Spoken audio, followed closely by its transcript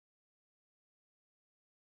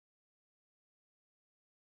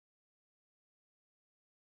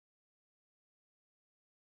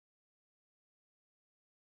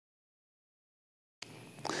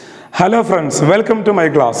Hello friends, welcome to my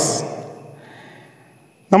class.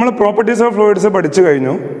 നമ്മൾ properties of fluids പഠിച്ചു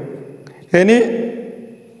കഴിഞ്ഞു. ഇനി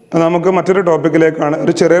നമുക്ക് മറ്റൊരു ടോപ്പിക്കിലേക്കാണ്,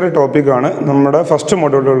 ഒരു ചെറിയൊരു ടോപ്പിക്കാണ്, നമ്മുടെ ഫസ്റ്റ്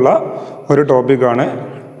മൊഡ്യൂളിലുള്ള ഒരു ടോപ്പിക്കാണ്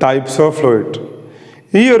ടൈപ്സ് ഓഫ് ഫ്ലൂയിഡ്.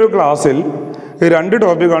 ഈ ഒരു ക്ലാസ്സിൽ ഈ രണ്ട്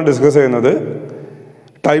ടോപ്പിക്കാണ് ഡിസ്കസ് ചെയ്യുന്നത്.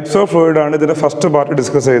 ടൈപ്സ് ഓഫ് ഫ്ലൂയിഡാണ് ഇതിൻ്റെ ഫസ്റ്റ് പാർട്ട്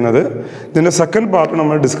ഡിസ്കസ് ചെയ്യുന്നത്. ഇതിൻ്റെ സെക്കൻഡ് പാർട്ട്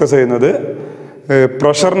നമ്മൾ ഡിസ്കസ് ചെയ്യുന്നത്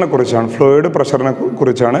പ്രഷറിനെ കുറിച്ചാണ്, ഫ്ലൂയിഡ് പ്രഷറിനെ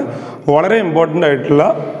കുറിച്ചാണ്. വളരെ ഇമ്പോർട്ടൻ്റ് ആയിട്ടുള്ള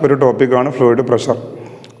ഒരു ടോപ്പിക്കാണ് ഫ്ലൂയിഡ് പ്രഷർ.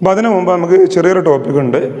 അപ്പോൾ അതിനു മുമ്പ് നമുക്ക് ചെറിയൊരു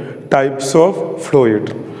ടോപ്പിക്കുണ്ട്, ടൈപ്സ് ഓഫ് ഫ്ലൂയിഡ്.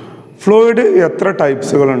 ഫ്ലൂയിഡ് എത്ര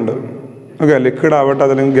ടൈപ്സുകളുണ്ട്? ഓക്കെ, ലിക്വിഡ് ആവട്ടെ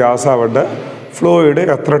അതല്ലെങ്കിൽ ഗ്യാസ് ആവട്ടെ, ഫ്ലൂയിഡ്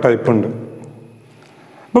എത്ര ടൈപ്പ് ഉണ്ട്?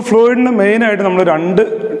 അപ്പോൾ ഫ്ലൂയിഡിന് മെയിനായിട്ട് നമ്മൾ രണ്ട്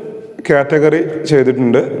കാറ്റഗറി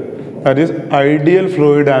ചെയ്തിട്ടുണ്ട്. That is ideal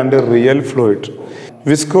fluid and real fluid.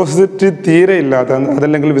 Viscosity തീരെ ഇല്ലാത്ത,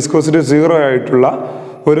 അതല്ലെങ്കിൽ വിസ്കോസിറ്റി സീറോ ആയിട്ടുള്ള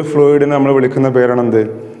ഒരു ഫ്ലൂയിഡിനെ നമ്മൾ വിളിക്കുന്ന പേരാണ് എന്ത്?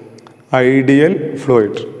 Ideal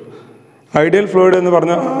fluid. ഐഡിയൽ ഫ്ലൂയിഡ് എന്ന്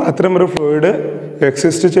പറഞ്ഞാൽ അത്തരം ഒരു ഫ്ലൂയിഡ്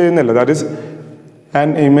എക്സിസ്റ്റ് ചെയ്യുന്നില്ല. That is an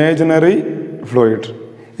imaginary fluid.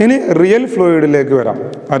 ഇനി റിയൽ ഫ്ലൂയിഡിലേക്ക് വരാം.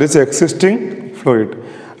 That is existing fluid.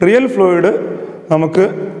 Real fluid നമുക്ക്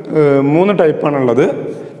മൂന്ന് ടൈപ്പാണുള്ളത്.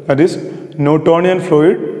 That is Newtonian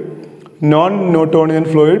fluid, non Newtonian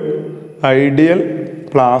fluid, ideal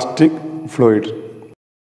plastic fluid.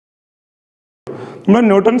 നമ്മൾ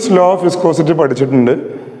ന്യൂട്ടൺസ് ലോ ഓഫ് വിസ്കോസിറ്റി പഠിച്ചിട്ടുണ്ട്.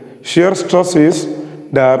 Shear stress is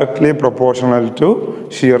directly proportional to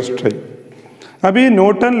shear strain. അപ്പോൾ ഈ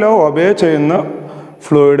newton law obey ചെയ്യുന്ന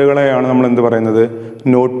ഫ്ലൂയിഡുകളെയാണ് നമ്മൾ എന്ത് പറയുന്നത്?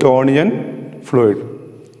 Newtonian fluid.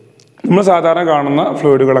 നമ്മൾ സാധാരണ കാണുന്ന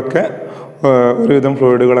ഫ്ലൂയിഡുകളൊക്കെ, ഒരുവിധം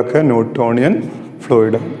ഫ്ലൂയിഡുകളൊക്കെ ന്യൂട്ടോണിയൻ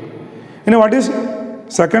ഫ്ലൂയിഡാണ്. ഇനി what is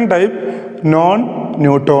second type? Non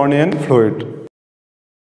Newtonian fluid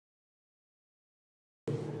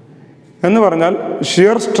എന്ന് പറഞ്ഞാൽ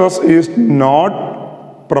shear stress is not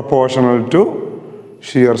proportional to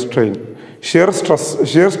shear strain. Shear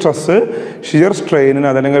സ്ട്രെയിനിന്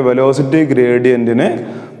അതല്ലെങ്കിൽ വെലോസിറ്റി ഗ്രേഡിയൻറ്റിന്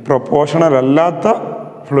പ്രൊപ്പോർഷണൽ അല്ലാത്ത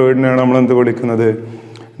ഫ്ലൂയിഡിനെയാണ് നമ്മൾ എന്ത് വിളിക്കുന്നത്?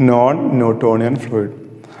 Non Newtonian fluid.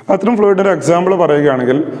 അത്തരം ഫ്ലൂയിഡിൻ്റെ എക്സാമ്പിൾ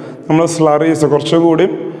പറയുകയാണെങ്കിൽ നമ്മൾ സ്ലറീസ്, കുറച്ചുകൂടി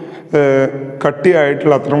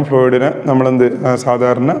കട്ടിയായിട്ടുള്ള അത്തരം ഫ്ലൂയിഡിനെ നമ്മളെന്ത്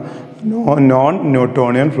സാധാരണ നോൺ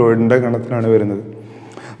ന്യൂട്ടോണിയൻ ഫ്ലൂയിഡിൻ്റെ ഗണത്തിലാണ് വരുന്നത്.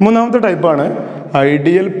 മൂന്നാമത്തെ ടൈപ്പാണ്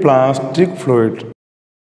ഐഡിയൽ പ്ലാസ്റ്റിക് ഫ്ലൂയിഡ്.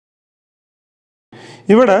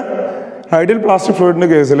 ഇവിടെ ഐഡിയൽ പ്ലാസ്റ്റിക് ഫ്ലൂയിഡിൻ്റെ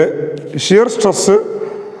കേസിൽ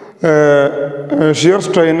ഷിയർ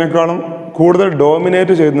സ്ട്രെയിനേക്കാളും കൂടുതൽ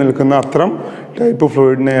ഡോമിനേറ്റ് ചെയ്ത് നിൽക്കുന്ന അത്തരം ടൈപ്പ്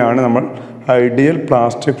ഫ്ലൂയിഡിനെയാണ് നമ്മൾ ഐഡിയൽ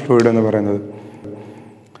പ്ലാസ്റ്റിക് ഫ്ലൂയിഡ് എന്ന് പറയുന്നത്.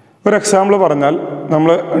 ഒരു എക്സാമ്പിൾ പറഞ്ഞാൽ,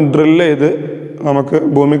 നമ്മൾ ഡ്രിൽ ചെയ്ത് നമുക്ക്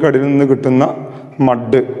ഭൂമിക്കടിയിൽ നിന്ന് കിട്ടുന്ന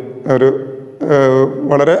മഡ്, ഒരു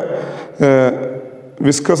വളരെ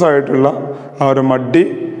വിസ്കസ് ആയിട്ടുള്ള ആ ഒരു മഡി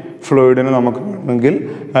ഫ്ലൂയിഡിനെ നമുക്ക് വേണമെങ്കിൽ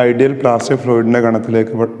ഐഡിയൽ പ്ലാസ്റ്റിക് ഫ്ലൂയിഡിൻ്റെ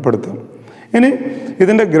ഗണത്തിലേക്ക് പെടുത്താം. ഇനി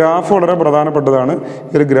ഇതിൻ്റെ ഗ്രാഫ് വളരെ പ്രധാനപ്പെട്ടതാണ്.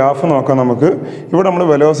 ഒരു ഗ്രാഫ് നോക്കാം നമുക്ക്. ഇവിടെ നമ്മൾ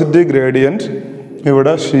വെലോസിറ്റി ഗ്രേഡിയൻറ്റ്,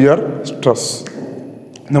 ഇവിടെ ഷിയർ സ്ട്രെസ്.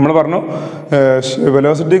 നമ്മൾ പറഞ്ഞു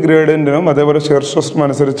വെലോസിറ്റി ഗ്രേഡിയൻറ്റിനും അതേപോലെ ഷിയർ സ്ട്രെസ്സിനും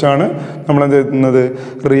അനുസരിച്ചാണ് നമ്മൾ എന്ത് ചെയ്യുന്നത്?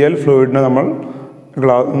 റിയൽ ഫ്ലൂയിഡിനെ നമ്മൾ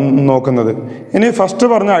നോക്കുന്നത്. ഇനി ഫസ്റ്റ്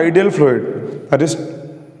പറഞ്ഞ ideal fluid, that is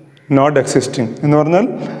not existing എന്ന് പറഞ്ഞാൽ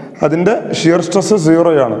അതിൻ്റെ ഷിയർ സ്ട്രെസ്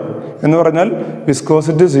സീറോയാണ്, എന്ന് പറഞ്ഞാൽ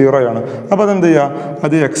വിസ്കോസിറ്റി സീറോയാണ്. അപ്പോൾ അതെന്ത് ചെയ്യുക?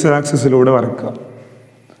 അത് എക്സ് ആക്സിസിലൂടെ വരയ്ക്കുക.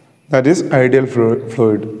 That is ideal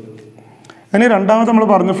fluid. ഇനി രണ്ടാമത് നമ്മൾ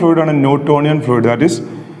പറഞ്ഞ ഫ്ലൂയിഡാണ് Newtonian fluid. That is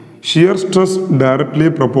shear stress directly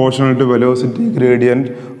proportional to velocity gradient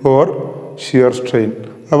or shear strain.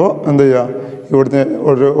 അപ്പോൾ എന്ത് ചെയ്യുക? ഇവിടുത്തെ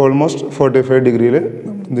ഒരു ഓൾമോസ്റ്റ് 45 ഡിഗ്രിയിൽ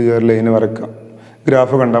എന്ത് ചെയ്യുക? ലൈന് വരയ്ക്കുക.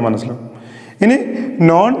 ഗ്രാഫ് കണ്ടാൽ മനസ്സിലാവും. ഇനി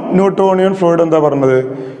നോൺ ന്യൂട്ടോണിയൻ ഫ്ലൂയിഡ് എന്താ പറഞ്ഞത്?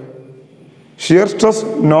 Shear stress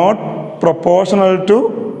not proportional to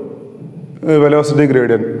velocity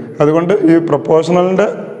gradient. അതുകൊണ്ട് ഈ പ്രൊപ്പോർഷണലിൻ്റെ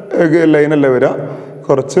ലൈനല്ലേ വരിക,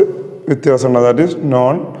 കുറച്ച് വ്യത്യാസമുണ്ട്. That is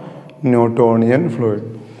known Newtonian fluid.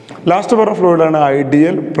 Last പറഞ്ഞ ഫ്ലൂയിഡാണ്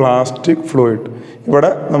ഐഡിയൽ പ്ലാസ്റ്റിക് ഫ്ലൂയിഡ്. ഇവിടെ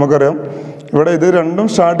നമുക്കറിയാം, ഇവിടെ ഇത് രണ്ടും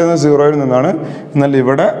സ്റ്റാർട്ട് ചെയ്യുന്നത് സീറോയിൽ നിന്നാണ്. എന്നാൽ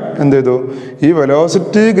ഇവിടെ എന്ത് ചെയ്തു? ഈ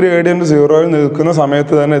വെലോസിറ്റി ഗ്രേഡിയൻറ്റ് സീറോയിൽ നിൽക്കുന്ന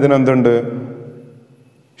സമയത്ത് തന്നെ ഇതിനെന്തുണ്ട്?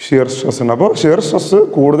 ഷിയർ സ്ട്രെസ് ഉണ്ട്. അപ്പോൾ ഷിയർ സ്ട്രെസ്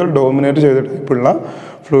കൂടുതൽ ഡോമിനേറ്റ് ചെയ്ത ടൈപ്പുള്ള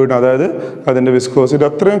ഫ്ലൂയിഡ്, അതായത് അതിൻ്റെ വിസ്കോസിറ്റി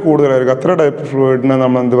അത്രയും കൂടുതലായിരിക്കും. അത്ര ടൈപ്പ് ഫ്ലൂയിഡിനെ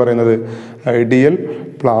നമ്മൾ എന്ത് പറയുന്നത്? Ideal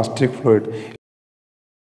plastic fluid.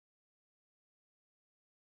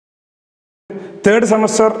 Third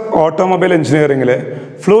semester automobile എഞ്ചിനീയറിംഗിലെ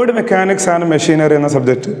fluid mechanics and machinery എന്ന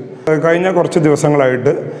സബ്ജക്റ്റ് കഴിഞ്ഞ കുറച്ച്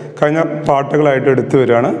ദിവസങ്ങളായിട്ട്, കഴിഞ്ഞ പാർട്ടുകളായിട്ട് എടുത്തു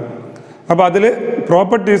വരികയാണ്. അപ്പോൾ അതിൽ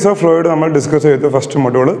പ്രോപ്പർട്ടീസ് ഓഫ് ഫ്ലൂയിഡ് നമ്മൾ ഡിസ്കസ് ചെയ്തു ഫസ്റ്റ്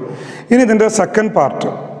മൊഡ്യൂൾ. ഇനി ഇതിൻ്റെ സെക്കൻഡ് പാർട്ട്,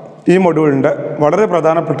 ഈ മൊഡ്യൂളിൻ്റെ വളരെ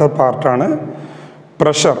പ്രധാനപ്പെട്ട പാർട്ടാണ്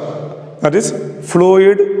pressure. That is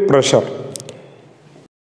fluid pressure.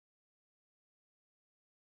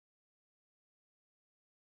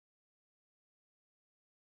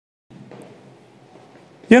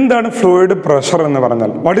 എന്താണ് ഫ്ലൂയിഡ് പ്രഷർ എന്ന്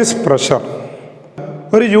പറഞ്ഞാൽ? What is pressure?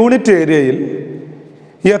 ഒരു യൂണിറ്റ് ഏരിയയിൽ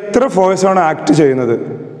എത്ര ഫോഴ്സാണ് ആക്ട് ചെയ്യുന്നത്,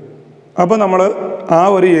 അപ്പോൾ നമ്മൾ ആ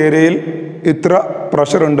ഒരു ഏരിയയിൽ ഇത്ര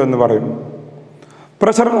പ്രഷർ ഉണ്ടെന്ന് പറയും.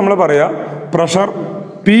 പ്രഷർ നമ്മൾ പറയാം, pressure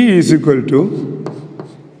P is equal to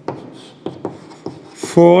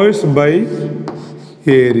force by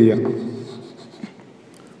area.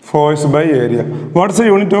 Force by area. What is the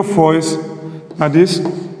unit of force? That is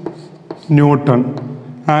Newton.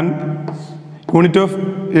 And unit of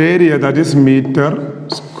area, that is meter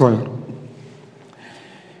square.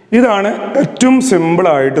 ഇതാണ് ഏറ്റവും സിമ്പിൾ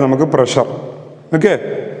ആയിട്ട് നമുക്ക് pressure. Okay,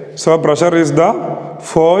 so pressure is the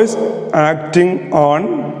force acting on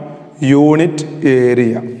unit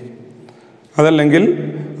area. അതല്ലെങ്കിൽ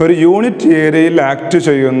ഒരു unit ഏരിയയിൽ act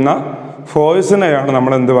ചെയ്യുന്ന ഫോഴ്സിനെയാണ്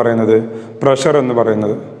നമ്മൾ എന്ത് പറയുന്നത്? പ്രഷർ എന്ന്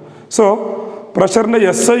പറയുന്നത്. സോ പ്രഷറിൻ്റെ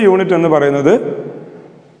SI യൂണിറ്റ് എന്ന് പറയുന്നത്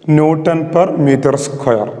newton per metre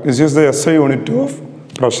square. This is the SI unit of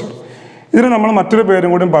pressure. ഇതിന് നമ്മൾ മറ്റൊരു പേരും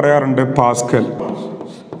കൂടി പറയാറുണ്ട്, Pascal.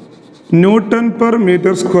 Newton per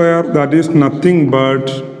metre square, that is nothing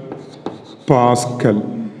but Pascal.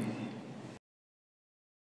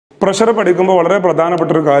 Pressure പഠിക്കുമ്പോൾ വളരെ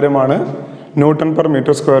പ്രധാനപ്പെട്ടൊരു കാര്യമാണ് newton per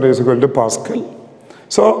metre square is equal to Pascal.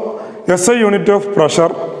 So SI unit of pressure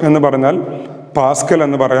എന്ന് പറഞ്ഞാൽ പാസ്കൽ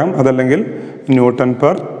എന്ന് പറയാം, അതല്ലെങ്കിൽ ന്യൂട്ടൺ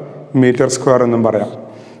പെർ മീറ്റർ സ്ക്വയർ എന്നും പറയാം.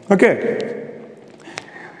 ഓക്കെ,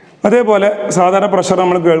 അതേപോലെ സാധാരണ പ്രഷർ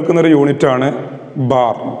നമ്മൾ കേൾക്കുന്നൊരു യൂണിറ്റാണ്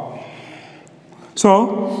bar. So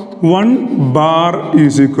 1 bar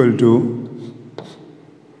is equal to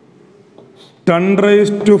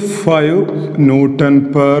 10⁵ newton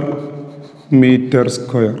per metre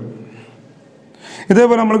square.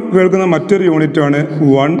 ഇതേപോലെ നമ്മൾ കേൾക്കുന്ന മറ്റൊരു യൂണിറ്റാണ്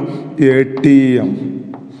 1 ATM.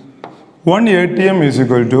 1 ATM is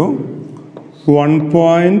equal to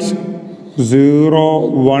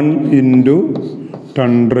 1.01 into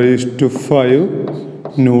 10⁵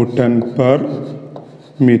 newton per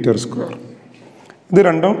metre square. ഇത്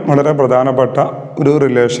രണ്ടും വളരെ പ്രധാനപ്പെട്ട ഒരു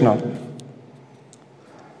റിലേഷനാണ്.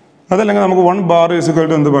 അതല്ലെങ്കിൽ നമുക്ക് 1 ബാർ ഈസ് ഈക്വൽ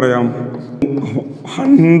ടു എന്ത് പറയാം?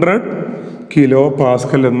 100 കിലോ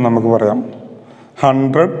പാസ്കൽ എന്ന് നമുക്ക് പറയാം.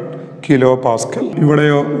 100 കിലോ പാസ്കൽ.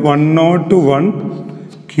 ഇവിടെയോ 101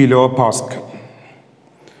 കിലോ പാസ്കൽ.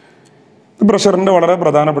 പ്രഷറിൻ്റെ വളരെ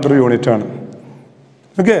പ്രധാനപ്പെട്ടൊരു യൂണിറ്റാണ്.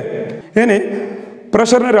 ഓക്കെ, ഇനി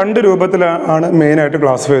പ്രഷറിന് 2 രൂപത്തിലാണ് മെയിനായിട്ട്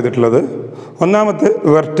ക്ലാസിഫൈ ചെയ്തിട്ടുള്ളത്. ഒന്നാമത്തെ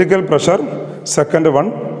vertical pressure, second one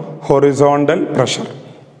horizontal pressure.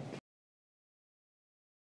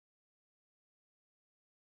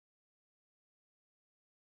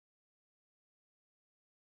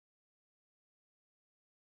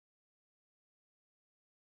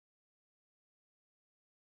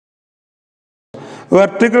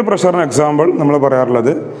 Vertical പ്രഷറിന് example നമ്മൾ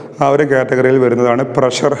പറയാറുള്ളത് ആ ഒരു കാറ്റഗറിയിൽ വരുന്നതാണ്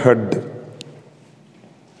pressure head.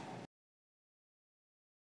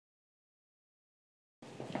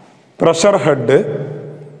 Pressure head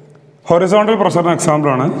horizontal പ്രഷറിന്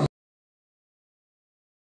എക്സാമ്പിളാണ്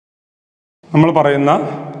നമ്മൾ പറയുന്ന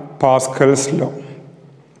പാസ്കൽസ് ലോ.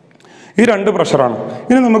 ഈ 2 പ്രഷറാണ്.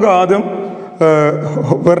 ഇനി നമുക്ക് ആദ്യം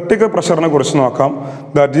വെർട്ടിക്കൽ പ്രഷറിനെ കുറിച്ച് നോക്കാം.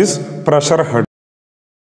 That is pressure head.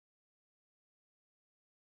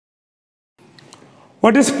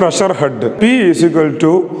 What is pressure head? P is equal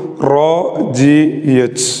to ρgh.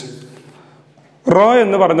 Rho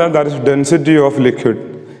എന്ന് പറഞ്ഞാൽ that is density of liquid.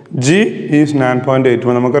 G is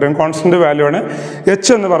 9.81. നമുക്കറിയാം കോൺസ്റ്റന്റ് വാല്യൂ ആണ്. H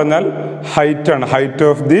എന്ന് പറഞ്ഞാൽ ഹൈറ്റ് ആണ്, height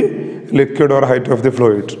of the liquid or height of the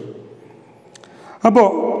fluid. അപ്പോൾ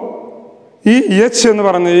ഈ H എന്ന്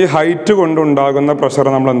പറഞ്ഞ ഈ ഹൈറ്റ് കൊണ്ടുണ്ടാകുന്ന പ്രഷർ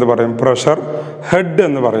നമ്മൾ എന്ത് പറയും? പ്രഷർ ഹെഡ്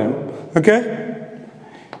എന്ന് പറയും. Okay,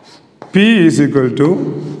 P is equal to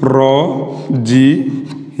ρgh.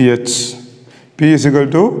 P is equal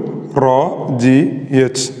to ρgh.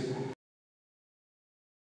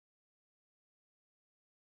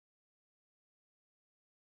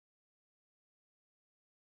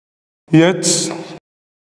 H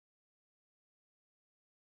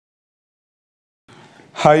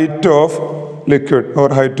height of liquid or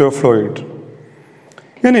height of fluid.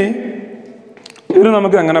 ഇനി ഇത്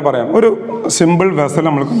നമുക്ക് എങ്ങനെ പറയാം? ഒരു സിമ്പിൾ വെസൽ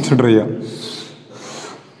നമ്മൾ കൺസിഡർ ചെയ്യാം.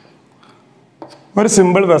 ഒരു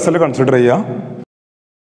സിമ്പിൾ വെസൽ കൺസിഡർ ചെയ്യാം.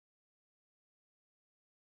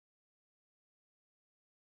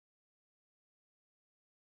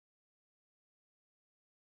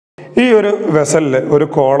 ഈ ഒരു വെസലിൽ ഒരു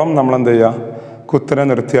കോളം നമ്മൾ എന്ത് ചെയ്യുക? കുത്തനെ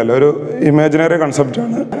നിർത്തിയാൽ ഒരു ഇമാജിനറി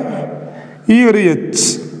കൺസെപ്റ്റാണ്. ഈ ഒരു എച്ച്,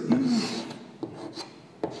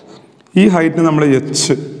 ഈ ഹൈറ്റ് നമ്മൾ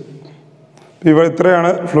എച്ച്, ഇവിടെ ഇത്രയാണ്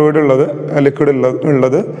ഫ്ലൂയിഡ് ഉള്ളത്, ലിക്വിഡ്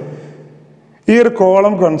ഉള്ളത്. ഈ ഒരു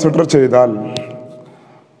കോളം കൺസിഡർ ചെയ്താൽ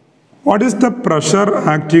what is the pressure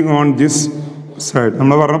acting on this side.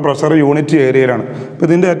 നമ്മൾ പറഞ്ഞ പ്രഷർ യൂണിറ്റ് ഏരിയയിലാണ്. അപ്പോൾ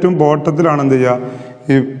ഇതിൻ്റെ ഏറ്റവും ബോട്ടത്തിലാണ് എന്ത് ചെയ്യുക,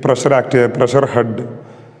 ഈ പ്രഷർ ആക്ട് ചെയ്യുക, പ്രഷർ ഹെഡ്.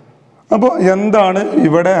 അപ്പോൾ എന്താണ്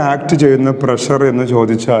ഇവിടെ ആക്ട് ചെയ്യുന്ന പ്രഷർ എന്ന്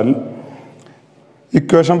ചോദിച്ചാൽ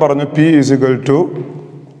ഇക്വേഷൻ പറഞ്ഞു, P =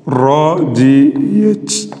 ρgh.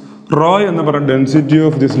 റോ എന്ന് പറഞ്ഞ density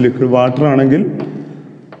of this liquid, water ആണെങ്കിൽ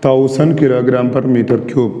 1000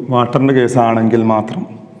 kg/m³, വാട്ടറിൻ്റെ കേസ് ആണെങ്കിൽ മാത്രം.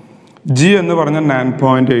 G എന്ന് പറഞ്ഞാൽ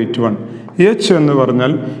 9.81. H എന്ന്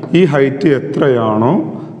പറഞ്ഞാൽ ഈ ഹൈറ്റ് എത്രയാണോ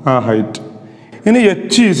ആ ഹൈറ്റ്. ഇനി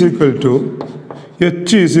H =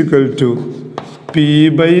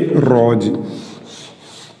 P/ρg.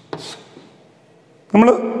 നമ്മൾ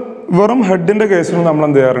വെറും ഹെഡിൻ്റെ കേസിൽ നമ്മൾ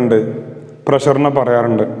എന്ത് ചെയ്യാറുണ്ട്, പ്രഷറിനെ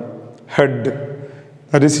പറയാറുണ്ട് head,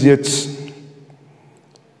 that is H.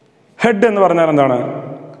 Head എന്ന് പറഞ്ഞാൽ എന്താണ്?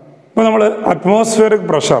 ഇപ്പോൾ നമ്മൾ അറ്റ്മോസ്ഫിയറിക്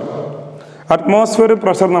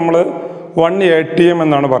പ്രഷർ നമ്മൾ 1 atm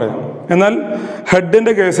എന്നാണ് പറയുക. എന്നാൽ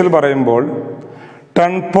ഹെഡിൻ്റെ കേസിൽ പറയുമ്പോൾ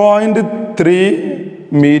 10.3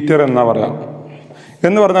 മീറ്റർ എന്നാണ് പറയാം.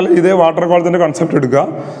 എന്ന് പറഞ്ഞാൽ ഇതേ വാട്ടർ കോളത്തിൻ്റെ കൺസെപ്റ്റ് എടുക്കുക.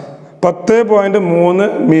 10.3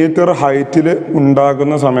 മീറ്റർ ഹൈറ്റിൽ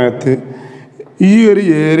ഉണ്ടാകുന്ന സമയത്ത് ഈ ഒരു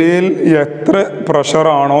ഏരിയയിൽ എത്ര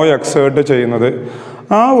പ്രഷറാണോ എക്സേർട്ട് ചെയ്യുന്നത്,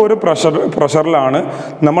 ആ ഒരു പ്രഷറിലാണ്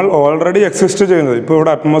നമ്മൾ ഓൾറെഡി എക്സിസ്റ്റ് ചെയ്യുന്നത്. ഇപ്പോൾ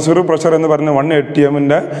ഇവിടെ അറ്റ്മോസ്ഫിയർ പ്രഷർ എന്ന് പറഞ്ഞ 1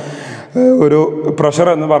 atmൻ്റെ ഒരു പ്രഷർ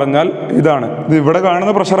എന്ന് പറഞ്ഞാൽ ഇതാണ്. ഇത് ഇവിടെ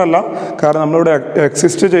കാണുന്ന പ്രഷറല്ല, കാരണം നമ്മളിവിടെ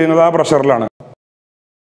എക്സിസ്റ്റ് ചെയ്യുന്നത് ആ പ്രഷറിലാണ്.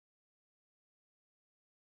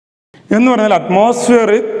 എന്ന് പറഞ്ഞാൽ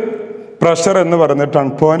അറ്റ്മോസ്ഫിയറിക് പ്രഷർ എന്ന് പറയുന്നത്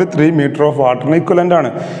 10.3 മീറ്റർ ഓഫ് വാട്ടറിന് ഇക്വലൻ്റ് ആണ്.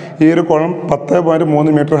 ഈ ഒരു കുളം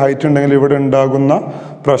 10.3 മീറ്റർ ഹൈറ്റ് ഉണ്ടെങ്കിൽ ഇവിടെ ഉണ്ടാകുന്ന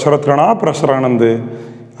പ്രഷർ എത്രയാണ്? ആ പ്രഷറാണ് എന്ത്,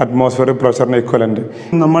 അറ്റ്മോസ്ഫിയറിക് പ്രഷറിന് ഇക്വലൻ്റ്.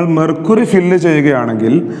 നമ്മൾ മെർക്കുറി ഫില്ല്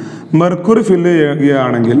ചെയ്യുകയാണെങ്കിൽ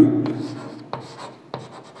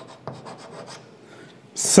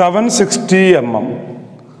 760 mm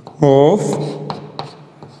ഓഫ്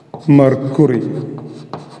മെർക്കുറി,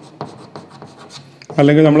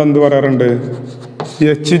 അല്ലെങ്കിൽ നമ്മൾ എന്ത് പറയാറുണ്ട്,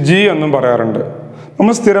 HG എന്നും പറയാറുണ്ട്.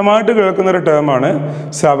 നമ്മൾ സ്ഥിരമായിട്ട് കേൾക്കുന്ന ഒരു ടേമാണ്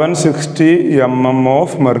 760 mm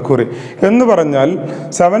ഓഫ് മെർക്കുറി എന്ന് പറഞ്ഞാൽ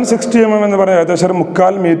 760 mm എന്ന് പറഞ്ഞാൽ ഏകദേശം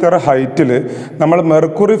 3/4 മീറ്റർ ഹൈറ്റിൽ നമ്മൾ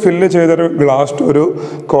മെർക്കുറി ഫില്ല് ചെയ്തൊരു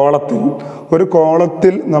ഒരു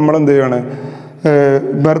കോളത്തിൽ നമ്മൾ എന്ത് ചെയ്യാണ്,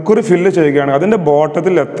 മെർക്കുറി ഫില്ല് ചെയ്യുകയാണ്. അതിൻ്റെ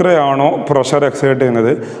ബോട്ടത്തിൽ എത്രയാണോ പ്രഷർ എക്സേർട്ട്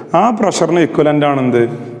ചെയ്യുന്നത് ആ പ്രഷറിന് ഇക്വലൻ്റ് ആണ് എന്ത്,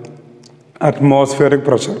 atmospheric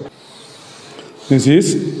pressure. This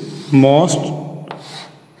is most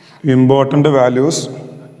important values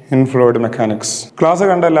in fluid mechanics. Class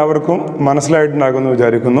കണ്ട എല്ലാവർക്കും മനസ്സിലായിട്ടുണ്ടാകുമെന്ന്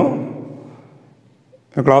വിചാരിക്കുന്നു.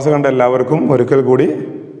 ക്ലാസ് കണ്ട എല്ലാവർക്കും ഒരിക്കൽ കൂടി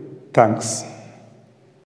താങ്ക്സ്.